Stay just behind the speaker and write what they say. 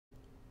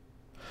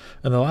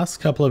In the last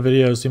couple of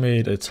videos, we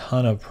made a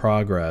ton of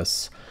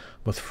progress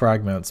with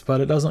Fragments, but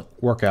it doesn't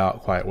work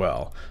out quite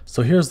well.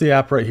 So here's the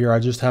app right here. I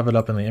just have it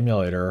up in the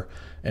emulator,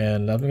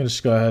 and I'm going to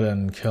just go ahead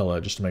and kill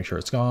it just to make sure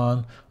it's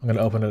gone. I'm going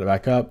to open it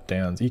back up.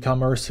 Dan's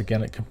Ecommerce.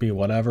 Again, it could be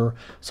whatever.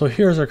 So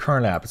here's our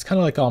current app. It's kind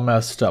of like all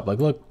messed up. Like,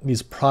 look,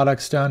 these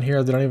products down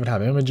here, they don't even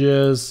have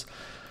images.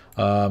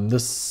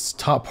 This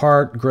top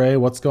part, gray,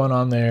 what's going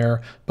on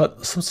there?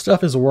 But some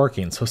stuff is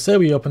working. So say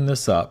we open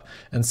this up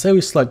and say we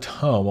select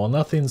home. Well,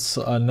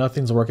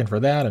 nothing's working for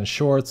that, and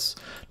shorts,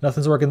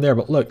 nothing's working there.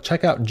 But look,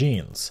 check out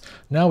jeans.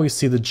 Now we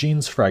see the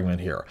jeans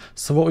fragment here.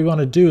 So what we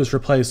want to do is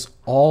replace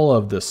all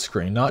of this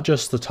screen, not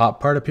just the top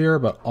part up here,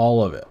 but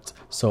all of it.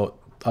 So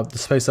the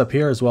space up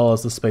here as well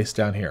as the space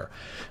down here.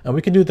 And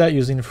we can do that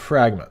using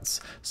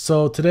fragments.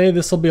 So today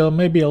this will be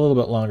maybe a little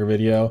bit longer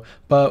video,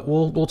 but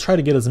we'll try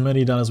to get as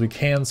many done as we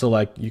can. So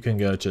like you can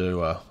go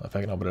to, if I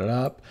can open it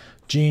up,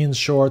 jeans,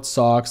 shorts,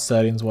 socks,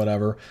 settings,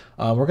 whatever.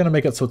 We're gonna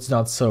make it so it's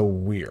not so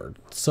weird.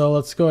 So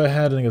let's go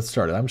ahead and get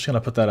started. I'm just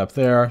gonna put that up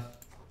there.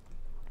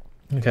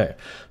 Okay,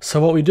 so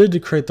what we did to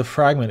create the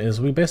fragment is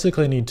we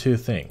basically need two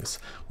things.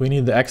 We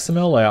need the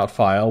XML layout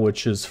file,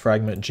 which is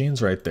fragment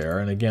jeans right there.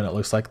 And again, it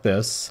looks like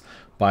this.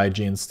 Buy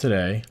jeans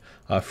today,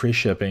 free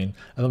shipping.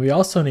 And then we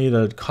also need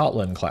a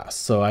Kotlin class.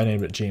 So I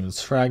named it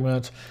jeans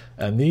fragment.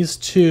 And these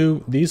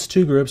two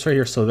groups right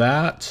here, so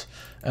that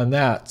and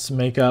that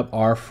make up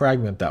our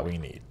fragment that we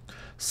need.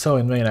 So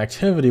in main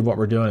activity, what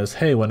we're doing is,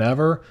 hey,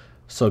 whenever,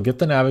 so get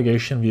the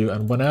navigation view,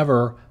 and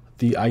whenever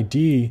the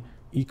ID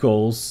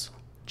equals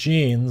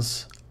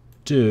jeans,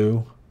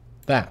 do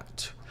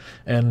that.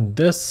 And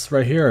this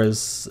right here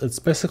it's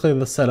basically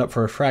the setup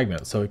for a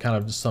fragment. So we kind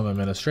of do some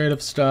administrative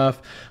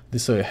stuff. They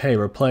say, hey,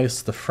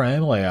 replace the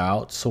frame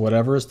layout. So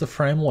whatever is the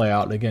frame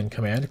layout, again,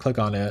 command click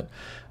on it,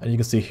 and you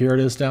can see here it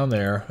is down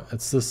there.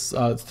 It's this,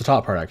 it's the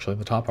top part actually,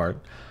 the top part.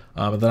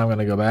 And then I'm going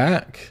to go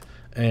back,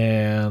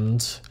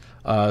 and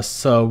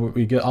so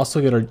we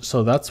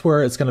so that's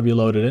where it's going to be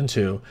loaded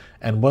into.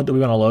 And what do we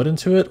want to load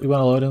into it? We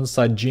want to load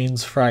inside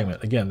jeans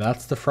fragment. Again,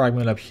 that's the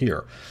fragment up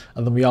here.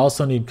 And then we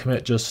also need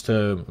commit just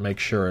to make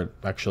sure it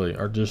actually,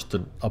 or just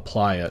to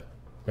apply it,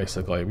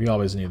 basically. We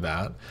always need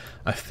that.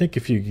 I think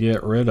if you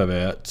get rid of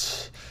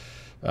it,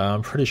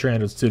 I'm pretty sure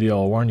Android Studio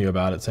will warn you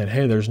about it, saying,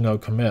 hey, there's no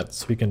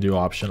commits. We can do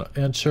option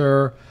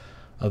enter,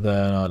 and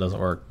then it doesn't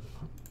work.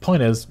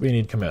 Point is, we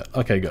need commit.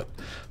 Okay, good.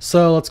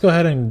 So let's go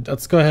ahead and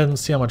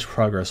see how much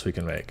progress we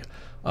can make.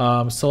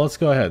 So let's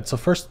go ahead. So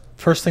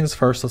first things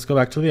first, let's go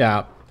back to the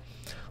app.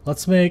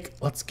 Let's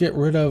get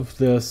rid of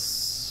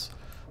this.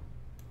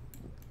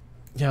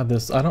 Yeah,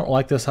 I don't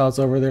like this how it's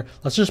over there.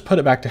 Let's just put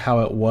it back to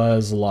how it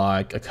was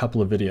like a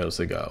couple of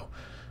videos ago.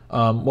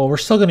 Well, we're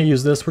still going to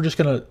use this. We're just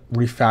going to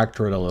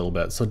refactor it a little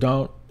bit. So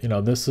don't,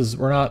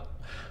 we're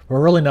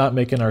really not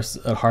making it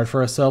hard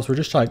for ourselves. We're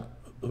just like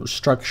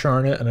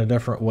structuring it in a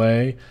different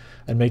way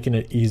and making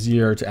it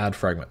easier to add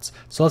fragments.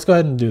 So let's go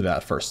ahead and do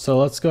that first. So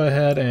let's go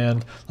ahead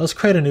and let's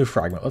create a new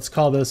fragment. Let's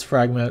call this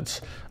fragment.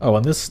 Oh,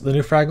 and the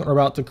new fragment we're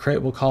about to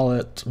create, we'll call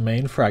it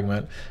main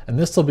fragment. And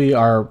this will be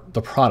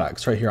the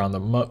products right here on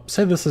the,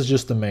 say this is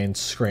just the main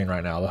screen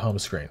right now, the home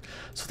screen.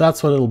 So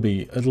that's what it'll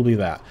be. It'll be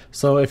that.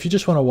 So if you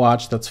just want to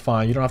watch, that's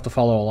fine. You don't have to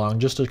follow along,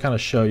 just to kind of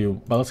show you,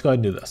 but let's go ahead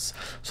and do this.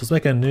 So let's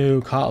make a new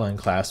Kotlin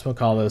class. We'll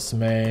call this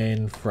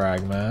main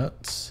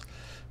fragment.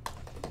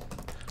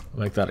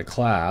 Make that a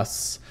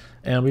class,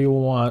 and we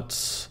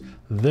want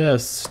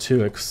this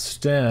to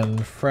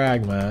extend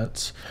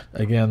fragment,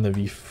 again the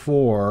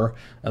v4,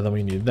 and then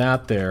we need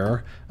that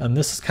there. And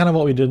this is kind of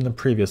what we did in the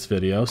previous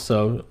video,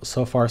 so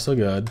far so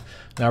good.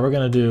 Now we're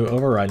going to do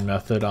override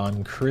method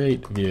on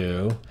create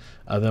view,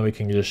 and then we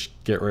can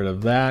just get rid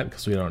of that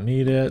because we don't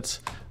need it.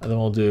 And then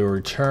we'll do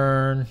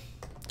return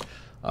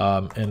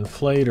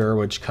inflator,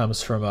 which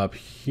comes from up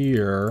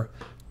here,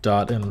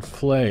 dot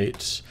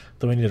inflate.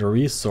 Then we need a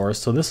resource.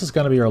 So this is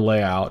going to be our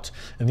layout.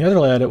 In the other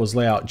layout, it was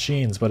layout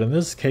jeans, but in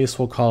this case,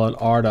 we'll call it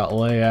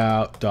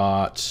r.layout.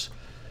 Actually,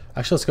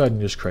 let's go ahead and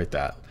just create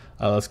that.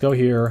 Let's go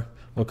here.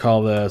 We'll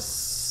call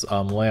this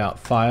layout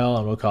file,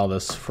 and we'll call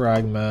this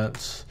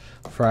fragment.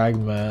 Like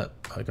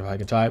if I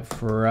can type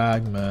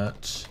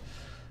fragment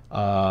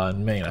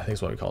main, I think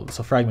is what we called it.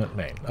 So fragment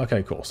main.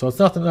 Okay, cool. So it's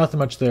nothing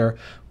much there.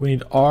 We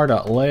need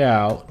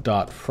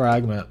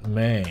r.layout.fragment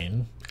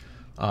main.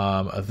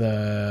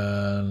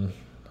 Then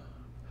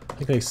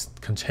I think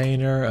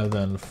container and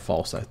then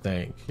false, I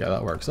think. Yeah,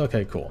 that works.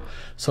 Okay, cool.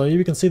 So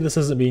you can see this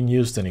isn't being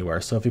used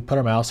anywhere. So if you put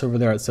our mouse over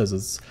there, it says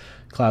it's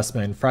class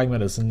main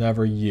fragment is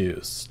never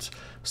used.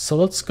 So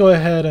let's go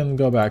ahead and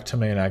go back to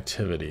main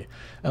activity.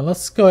 And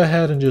let's go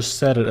ahead and just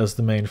set it as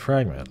the main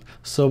fragment.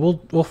 So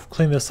we'll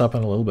clean this up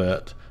in a little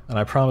bit. And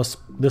I promise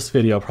this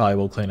video probably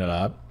will clean it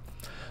up.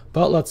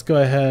 But let's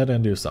go ahead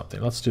and do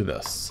something. Let's do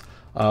this.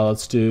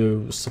 Let's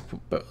do,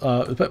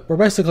 but we're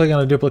basically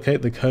going to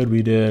duplicate the code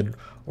we did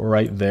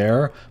right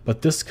there,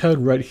 but this code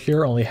right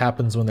here only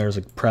happens when there's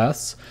a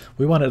press.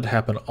 We want it to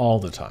happen all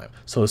the time.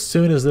 So as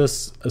soon as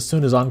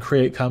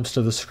onCreate comes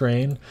to the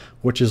screen,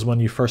 which is when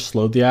you first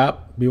load the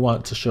app, we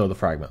want to show the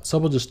fragment. So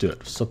we'll just do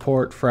it.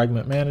 Support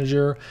fragment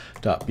manager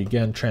dot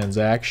begin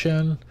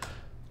transaction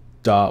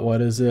dot what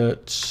is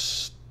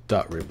it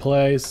dot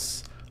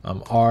replace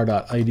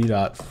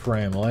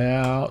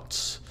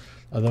r.id.frame_layout.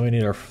 Then we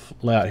need our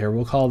layout here.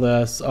 We'll call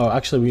this, oh,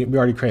 actually we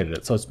already created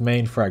it. So it's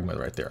main fragment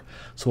right there.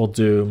 So we'll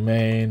do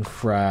main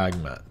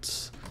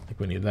fragment. I think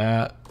we need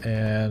that.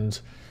 And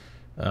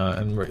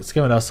it's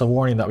giving us a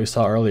warning that we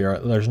saw earlier.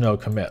 There's no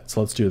commit.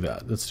 So let's do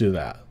that. Let's do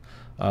that.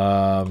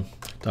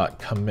 Dot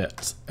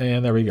commit.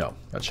 And there we go.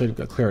 That should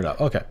clear it up.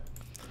 Okay.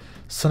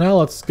 So now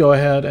let's go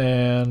ahead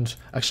and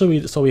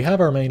actually, so we have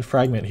our main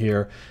fragment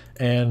here,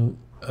 and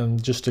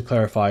just to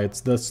clarify,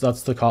 that's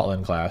the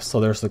Kotlin class. So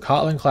there's the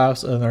Kotlin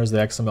class, and there's the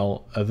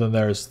XML, and then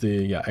there's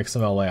the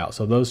XML layout.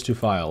 So those two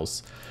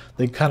files,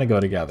 they kind of go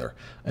together.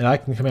 And I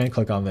can command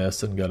click on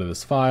this and go to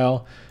this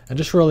file. And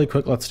just really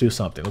quick, let's do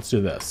something. Let's do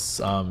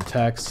this.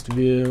 Text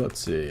view. Let's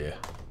see.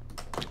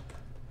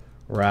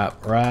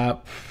 Wrap.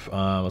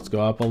 Let's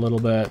go up a little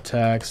bit.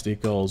 Text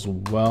equals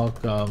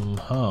welcome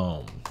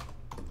home.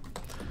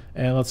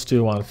 And let's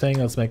do one thing.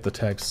 Let's make the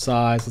text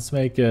size. Let's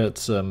make it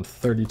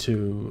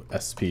 32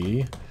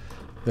 SP.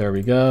 There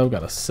we go.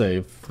 Got to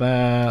save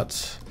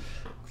that.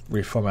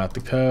 Reformat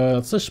the code.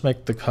 Let's just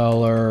make the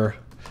color.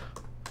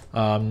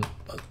 We'll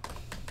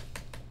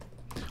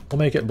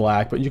make it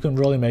black, but you can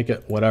really make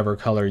it whatever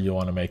color you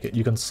want to make it.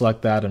 You can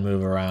select that and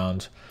move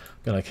around. I'm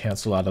going to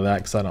cancel out of that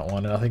because I don't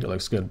want it. I think it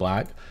looks good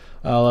black.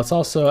 Let's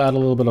also add a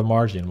little bit of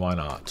margin. Why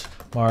not?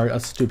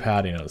 Let's do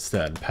padding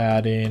instead.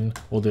 Padding,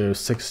 we'll do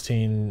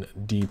 16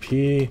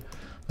 dp.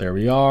 There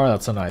we are.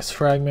 That's a nice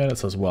fragment. It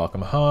says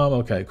welcome home.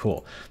 Okay,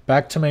 cool.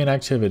 Back to main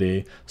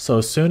activity. So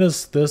as soon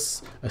as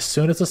this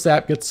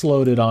app gets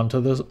loaded onto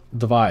the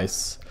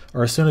device,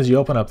 or as soon as you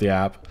open up the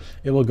app,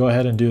 it will go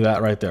ahead and do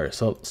that right there.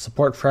 So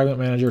support fragment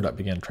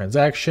manager.begin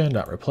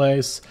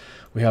transaction.replace.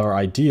 We have our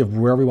ID of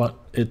where we want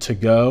it to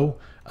go.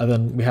 And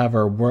then we have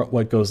our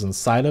what goes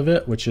inside of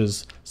it, which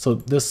is, so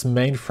this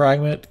main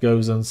fragment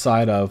goes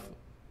inside of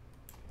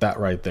that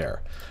right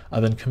there.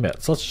 And then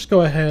commit. So let's just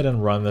go ahead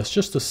and run this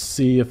just to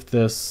see if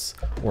this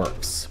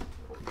works.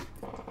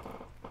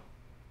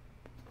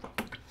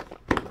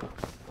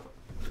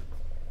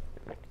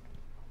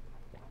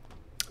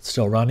 It's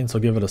still running, so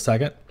give it a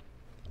second.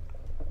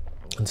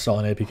 Install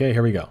an APK.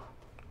 Here we go.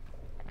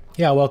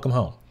 Yeah, welcome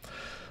home.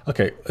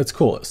 Okay, it's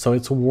cool. So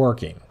it's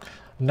working.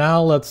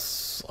 Now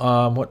let's,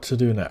 what to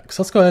do next?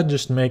 Let's go ahead and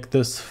just make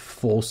this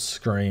full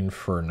screen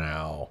for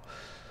now.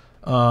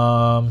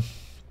 I'm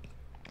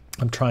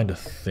trying to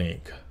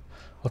think.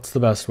 What's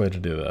the best way to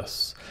do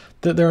this?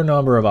 There are a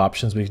number of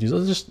options we could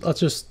use. Let's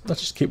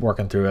just keep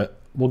working through it.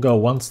 We'll go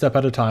one step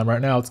at a time.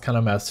 Right now it's kind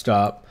of messed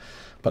up,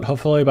 but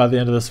hopefully by the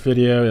end of this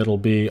video it'll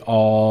be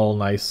all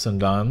nice and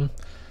done.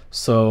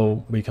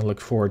 So we can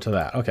look forward to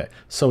that. Okay,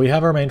 so we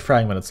have our main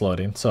fragment. It's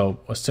loading. So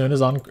as soon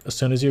as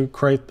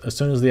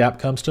the app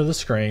comes to the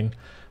screen,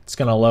 it's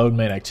going to load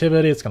main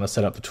activity. It's going to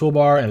set up the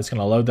toolbar, and it's going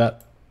to load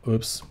that.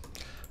 Oops,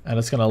 and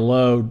it's going to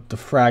load the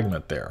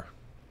fragment there.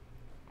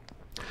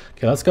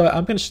 Okay, let's go.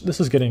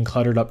 This is getting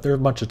cluttered up. There are a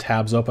bunch of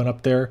tabs open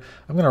up there.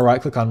 I'm going to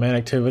right-click on main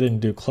activity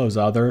and do close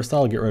others.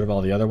 That'll get rid of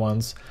all the other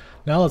ones.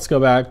 Now let's go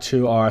back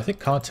to our, I think,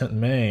 content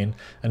main,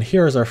 and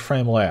here is our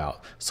frame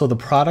layout. So the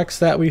products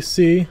that we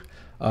see.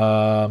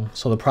 Down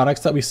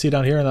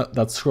here, and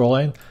that's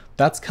scrolling,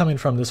 that's coming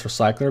from this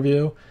recycler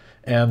view,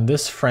 and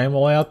this frame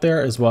layout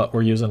there is what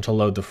we're using to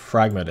load the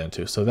fragment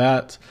into. So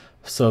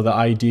the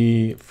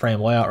ID frame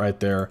layout right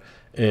there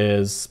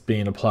is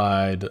being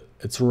applied.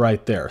 It's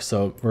right there.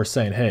 So we're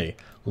saying, hey,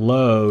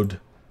 load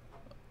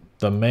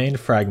the main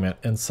fragment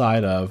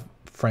inside of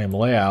frame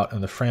layout,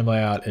 and the frame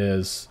layout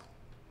is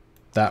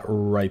that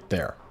right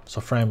there.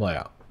 So frame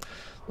layout.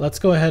 Let's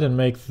go ahead and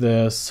make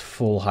this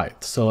full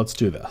height. So let's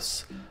do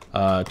this.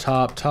 What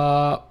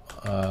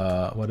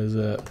is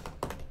it?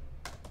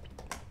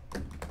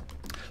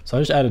 So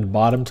I just added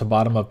bottom to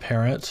bottom of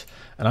parent,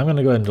 and I'm going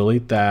to go ahead and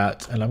delete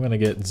that, and I'm going to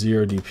get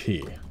 0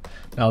 dp.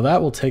 Now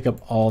that will take up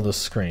all the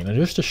screen, and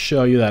just to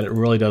show you that it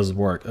really does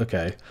work.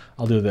 Okay,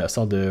 I'll do this.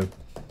 Okay,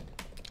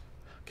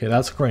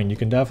 that's green. You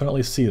can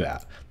definitely see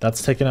that.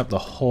 That's taking up the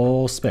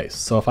whole space.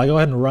 So if I go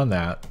ahead and run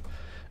that,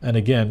 and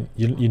again,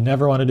 you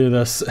never want to do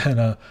this in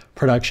a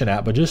production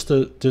app, but just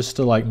to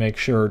like make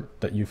sure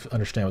that you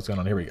understand what's going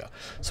on. Here we go.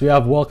 So we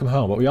have welcome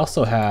home, but we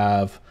also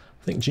have,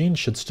 I think jeans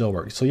should still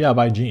work. So yeah,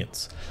 buy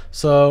jeans.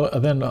 So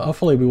then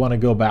hopefully we want to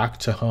go back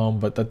to home,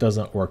 but that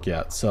doesn't work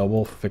yet. So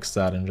we'll fix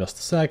that in just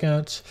a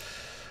second.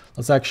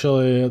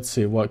 Let's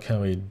see, what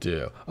can we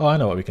do? Oh, I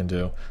know what we can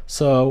do.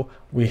 So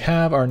we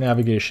have our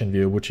navigation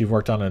view, which you've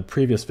worked on in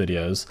previous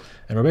videos,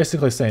 and we're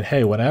basically saying,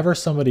 hey, whenever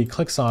somebody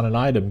clicks on an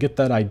item, get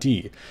that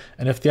ID.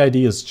 And if the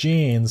ID is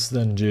jeans,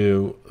 then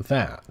do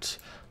that.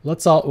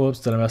 let's all, whoops,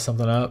 did I mess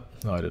something up?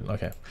 No, I didn't.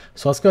 Okay.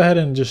 So let's go ahead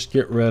and just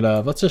get rid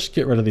of, let's just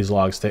get rid of these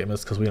log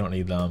statements because we don't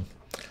need them.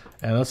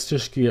 And let's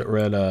just get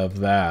rid of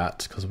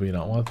that because we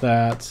don't want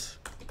that.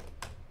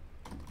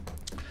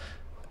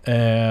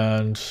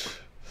 And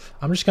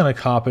I'm just going to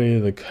copy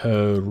the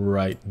code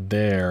right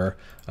there.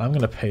 I'm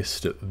going to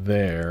paste it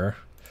there.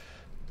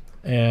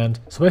 And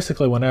so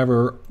basically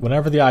whenever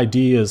the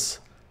ID is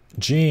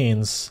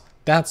jeans,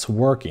 that's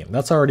working.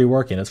 That's already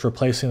working. It's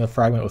replacing the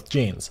fragment with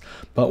jeans.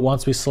 But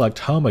once we select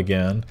home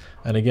again,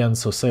 and again,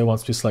 so say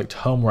once we select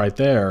home right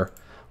there,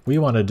 we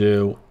want to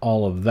do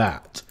all of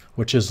that,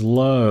 which is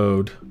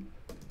load.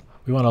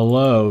 We want to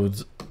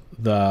load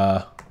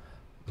the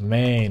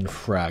main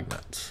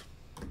fragment.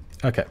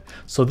 Okay,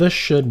 so this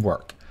should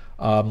work.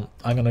 I'm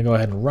going to go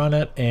ahead and run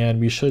it, and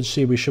we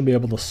should be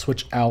able to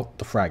switch out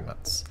the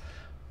fragments.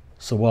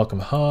 So welcome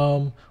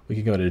home, we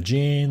can go to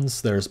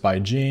jeans, there's by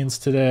jeans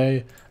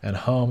today, and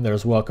home,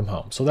 there's welcome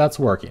home. So that's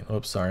working.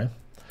 Oops, sorry.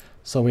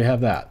 So we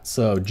have that.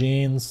 So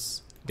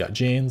jeans, you got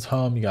jeans,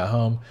 home, you got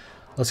home.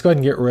 Let's go ahead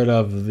and get rid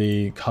of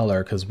the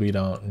color because we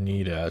don't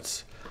need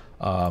it.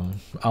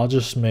 I'll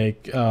just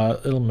make,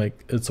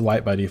 it's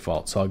white by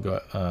default, so I'll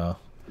go,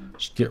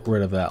 just get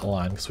rid of that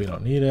line because we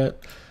don't need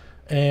it.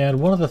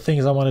 And one of the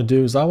things I want to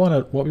do is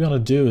what we want to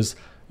do is,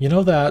 you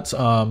know that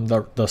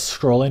the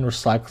scrolling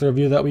recycler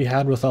view that we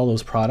had with all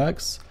those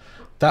products?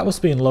 That was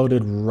being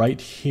loaded right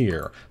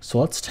here. So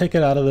let's take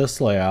it out of this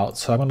layout.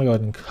 So I'm going to go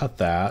ahead and cut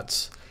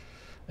that.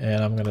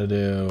 And I'm going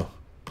to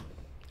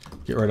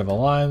get rid of a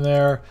line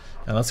there.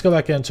 And let's go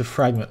back into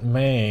fragment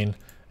main.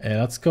 And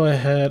let's go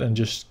ahead and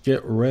just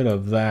get rid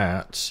of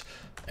that.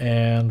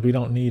 And we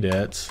don't need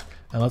it.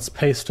 And let's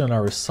paste in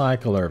our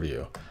recycler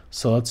view.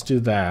 So let's do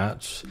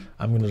that.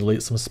 I'm going to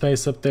delete some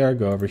space up there,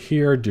 go over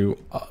here, do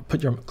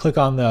click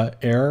on the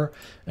error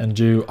and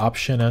do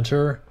Option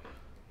Enter.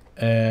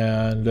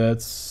 And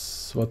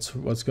that's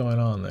what's going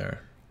on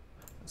there.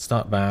 It's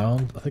not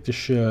bound. I think it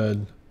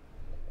should.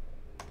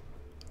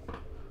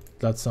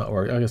 That's not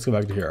working. Let's go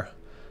back to here.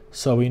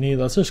 So we need,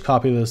 let's just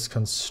copy this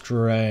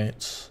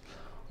constraint.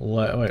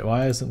 Wait,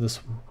 why isn't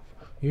this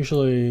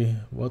usually,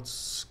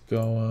 what's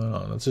going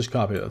on? Let's just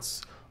copy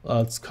this.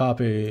 Let's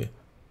copy.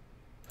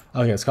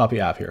 Okay, let's copy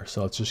app here.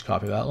 So let's just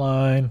copy that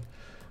line.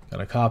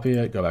 Gonna copy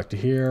it, go back to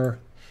here,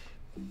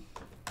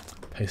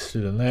 paste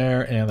it in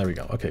there, and there we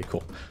go. Okay,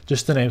 cool.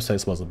 Just the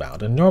namespace wasn't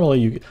bound. And normally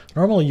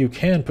you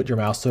can put your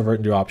mouse over it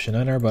and do Option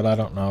Enter, but I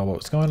don't know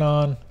what's going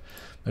on.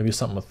 Maybe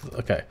something with,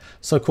 okay.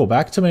 So cool,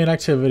 back to main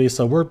activity.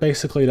 So we're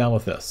basically done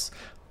with this.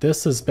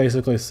 This is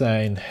basically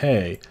saying,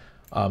 hey,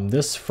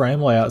 this frame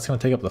layout is gonna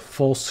take up the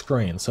full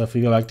screen. So if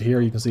you go back to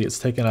here, you can see it's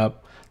taking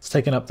up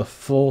the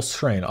full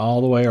screen all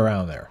the way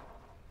around there.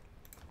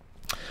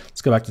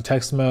 Let's go back to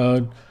text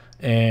mode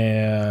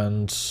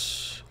and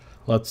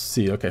let's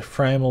see. Okay,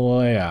 frame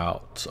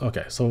layout.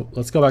 Okay, so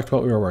let's go back to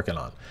what we were working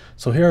on.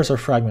 So here's our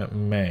fragment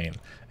main,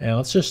 and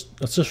let's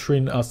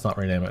not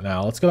rename it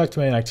now. Let's go back to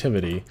main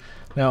activity.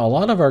 Now a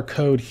lot of our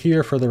code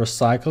here for the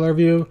recycler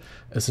view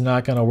is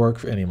not going to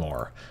work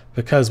anymore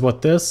because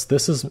what this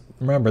is,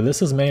 remember,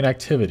 this is main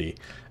activity,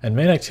 and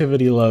main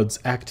activity loads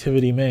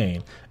activity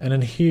main, and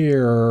in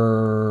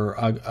here,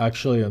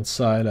 actually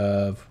inside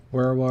of,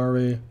 where were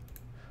we?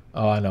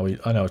 Oh, I know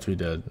what we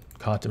did.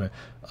 Content.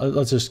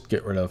 Let's just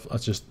get rid of.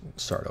 Let's just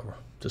start over.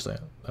 Just saying.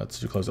 Let's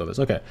do close others.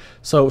 Okay.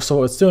 So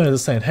what it's doing is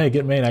it's saying, hey,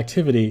 get main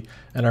activity,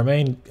 and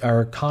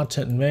our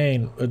content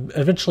main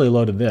eventually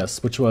loaded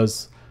this, which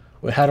was,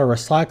 we had a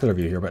recycler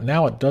view here, but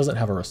now it doesn't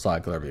have a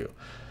recycler view.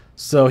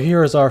 So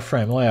here is our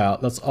frame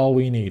layout. That's all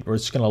we need. We're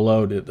just going to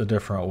load it a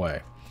different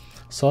way.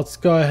 So let's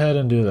go ahead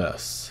and do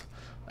this.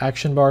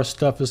 Action bar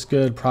stuff is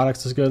good.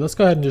 Products is good. Let's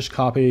go ahead and just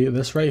copy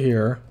this right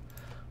here.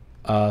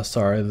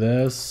 Sorry,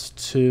 this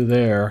to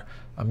there.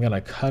 I'm going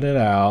to cut it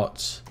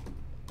out.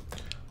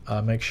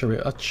 Make sure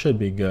that should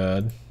be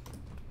good.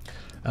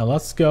 And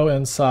let's go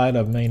inside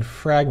of main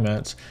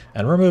fragment,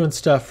 and we're moving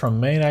stuff from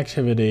main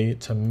activity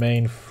to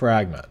main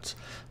fragment.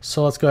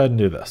 So let's go ahead and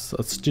do this.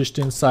 Let's just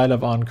inside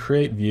of on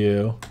create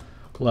view,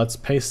 let's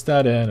paste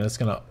that in, and it's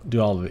going to do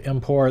all of the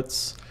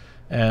imports.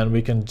 And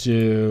we can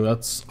do,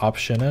 let's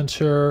Option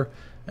Enter.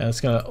 And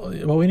it's gonna,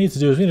 what we need to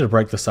do is we need to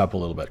break this up a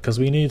little bit because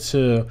we need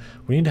to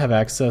have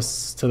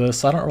access to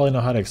this. I don't really know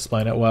how to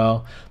explain it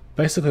well.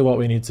 Basically what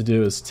we need to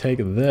do is take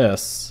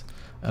this,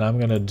 and I'm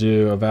gonna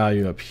do a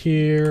value up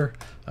here.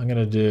 I'm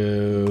gonna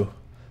do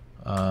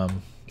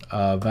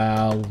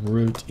val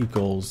root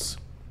equals,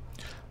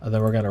 and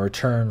then we're gonna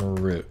return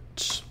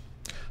root.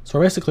 So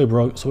we're basically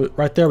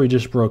right there we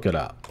just broke it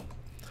up.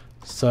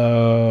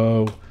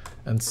 So,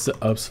 and so,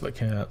 oops, if I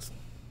can't.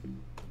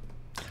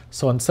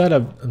 So instead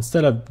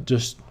of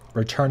just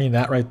returning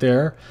that right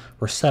there,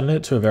 we're setting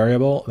it to a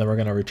variable, and then we're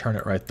going to return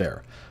it right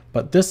there.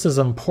 But this is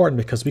important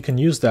because we can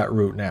use that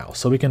root now.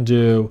 So we can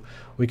do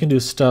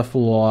stuff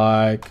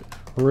like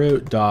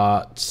root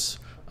dot,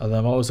 and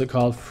then what was it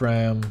called?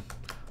 Frame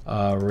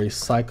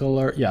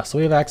recycler. Yeah, so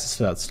we have access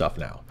to that stuff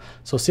now.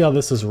 So see how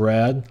this is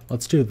red?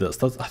 Let's do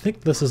this. I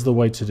think this is the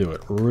way to do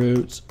it.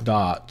 Root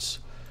dot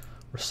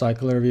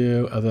recycler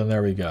view, and then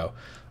there we go.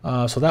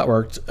 So that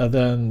worked. And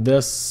then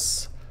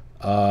this,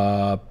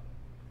 wait,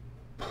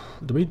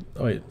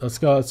 let's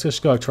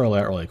just go to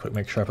DrawerLayout really quick,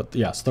 make sure I put,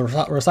 yes, the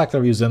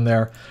recycler view is in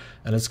there,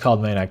 and it's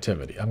called main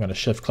activity. I'm going to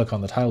shift click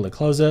on the title to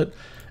close it,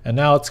 and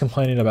now it's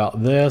complaining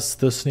about this.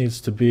 This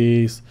needs to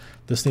be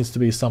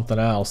something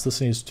else.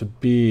 This needs to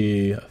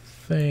be, I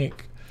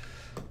think,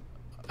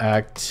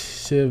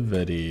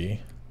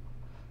 activity.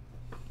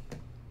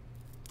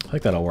 I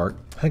think that'll work.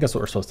 I think that's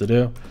what we're supposed to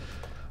do.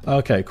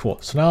 Okay, cool.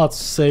 So now let's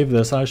save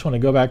this. I just want to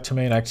go back to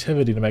main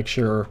activity to make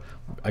sure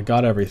I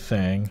got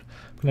everything.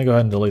 I'm going to go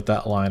ahead and delete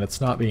that line.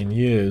 It's not being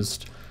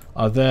used.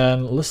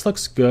 Then this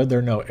looks good. There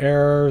are no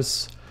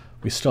errors.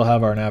 We still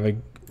have our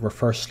we're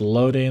first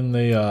loading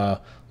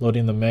the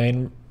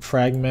main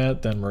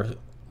fragment. Then we're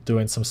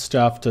doing some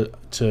stuff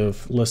to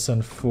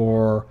listen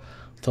for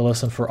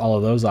all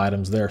of those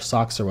items there,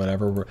 socks or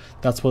whatever.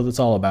 That's what it's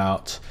all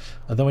about.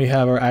 And then we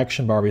have our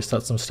action bar. We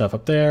set some stuff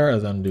up there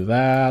and then do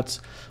that.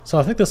 So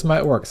I think this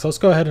might work. So let's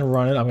go ahead and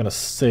run it. I'm going to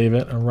save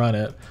it and run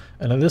it.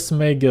 And then this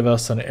may give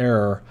us an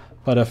error,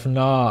 but if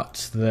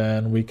not,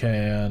 then we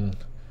can,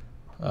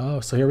 oh,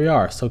 so here we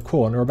are. So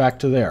cool, and we're back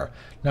to there.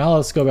 Now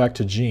let's go back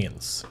to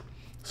jeans.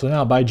 So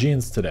now buy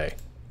jeans today.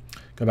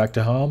 Go back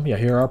to home. Yeah,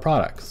 here are our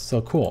products.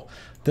 So cool.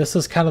 This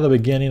is kind of the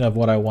beginning of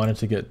what I wanted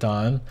to get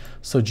done.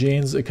 So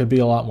jeans, it could be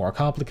a lot more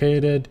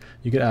complicated.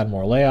 You could add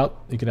more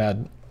layout. You could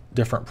add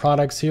different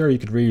products here. You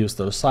could reuse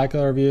the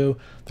recycler view.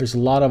 There's a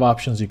lot of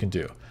options you can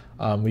do.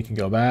 We can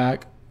go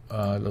back.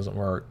 It doesn't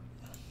work.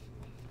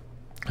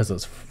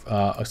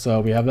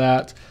 So we have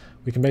that.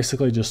 We can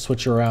basically just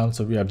switch around.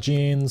 So we have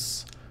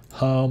jeans,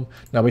 home.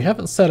 Now we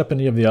haven't set up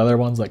any of the other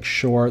ones like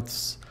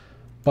shorts,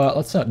 but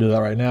let's not do that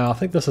right now. I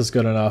think this is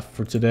good enough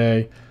for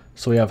today.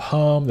 So we have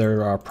home,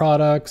 there are our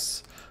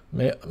products.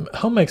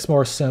 Home makes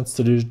more sense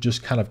to do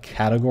just kind of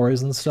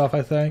categories and stuff,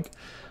 I think.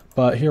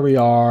 But here we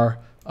are,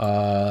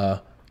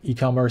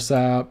 e-commerce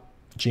app,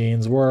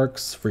 jeans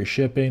works, free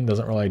shipping,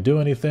 doesn't really do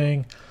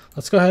anything.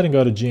 Let's go ahead and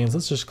go to jeans.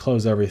 Let's just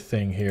close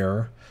everything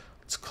here.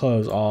 Let's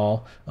close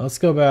all. Now let's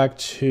go back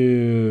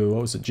to,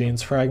 what was it,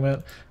 jeans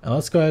fragment. And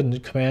let's go ahead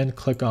and command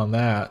click on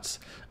that.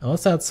 And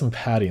let's add some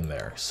padding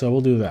there. So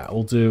we'll do that.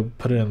 We'll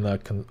put it in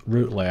the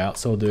root layout.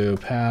 So we'll do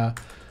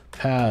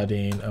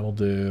padding, and we'll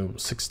do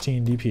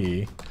 16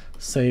 dp,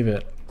 save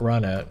it,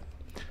 run it.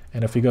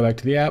 And if we go back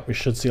to the app, we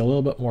should see a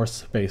little bit more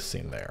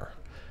spacing there.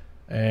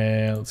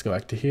 And let's go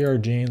back to here,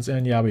 jeans,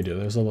 and yeah, we do.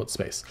 There's a little bit of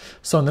space.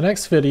 So in the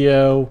next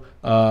video,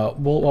 what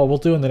we'll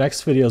do in the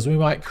next video is we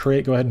might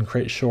go ahead and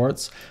create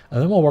shorts,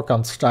 and then we'll work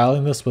on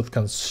styling this with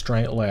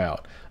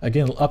ConstraintLayout.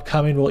 Again,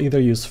 upcoming, we'll either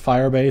use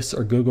Firebase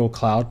or Google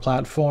Cloud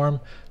Platform,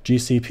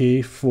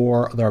 GCP,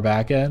 for their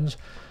backend.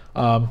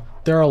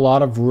 There are a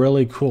lot of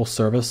really cool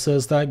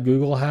services that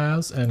Google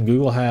has, and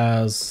Google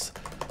has,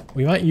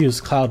 we might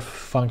use Cloud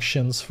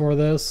Functions for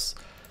this.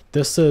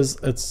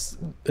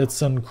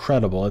 It's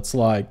incredible. It's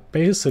like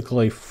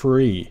basically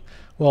free.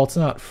 Well, it's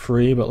not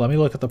free, but let me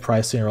look at the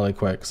pricing really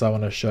quick because I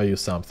want to show you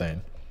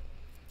something.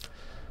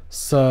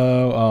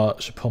 So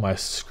I should pull my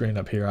screen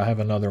up here. I have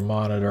another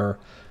monitor.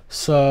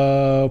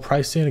 So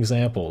pricing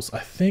examples. I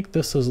think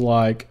this is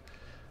like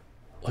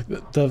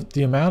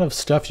the amount of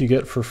stuff you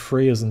get for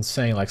free is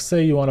insane. Like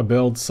say you want to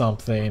build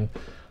something,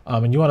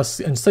 and you want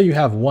to, and say you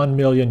have 1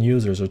 million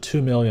users or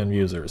 2 million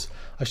users.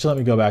 Actually, let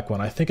me go back one.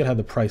 I think it had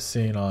the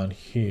pricing on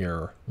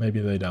here.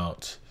 Maybe they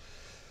don't.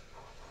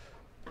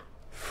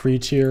 Free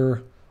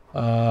tier.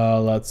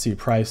 Let's see,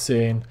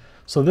 pricing.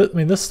 So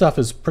this stuff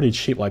is pretty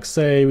cheap. Like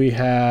say we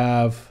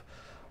have,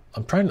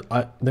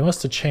 they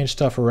must have changed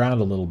stuff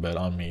around a little bit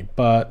on me,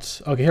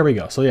 but okay, here we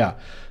go. So yeah,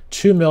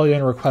 2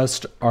 million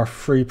requests are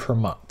free per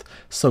month.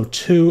 So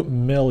 2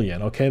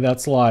 million, okay,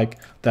 that's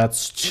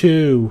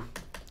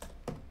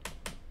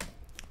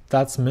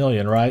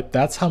million, right?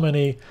 That's how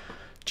many,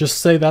 just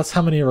say that's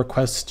how many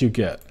requests you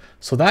get.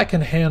 So that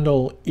can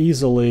handle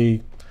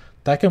easily,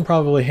 that can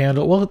probably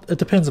handle, well, it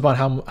depends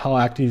upon how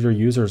active your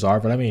users are,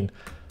 but I mean,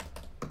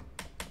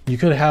 you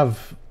could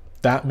have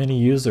that many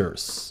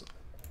users,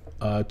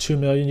 2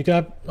 million, you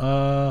could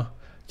have,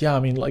 yeah, I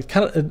mean, like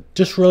kind of, it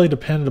just really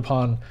depended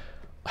upon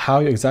how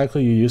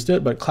exactly you used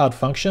it, but Cloud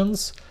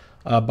Functions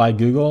by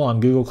Google on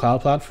Google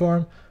Cloud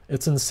Platform,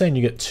 it's insane.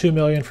 You get 2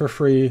 million for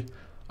free,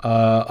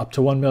 up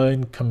to 1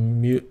 million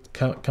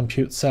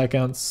compute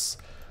seconds.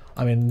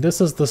 I mean,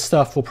 this is the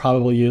stuff we'll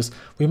probably use.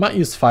 We might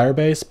use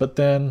Firebase, but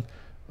then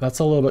that's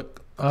a little bit,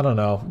 I don't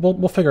know.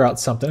 We'll figure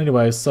out something.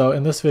 Anyway, so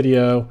in this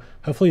video,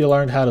 hopefully you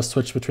learned how to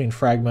switch between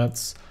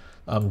fragments,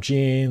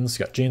 jeans,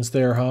 got jeans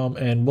there, home,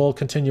 and we'll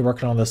continue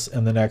working on this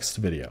in the next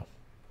video.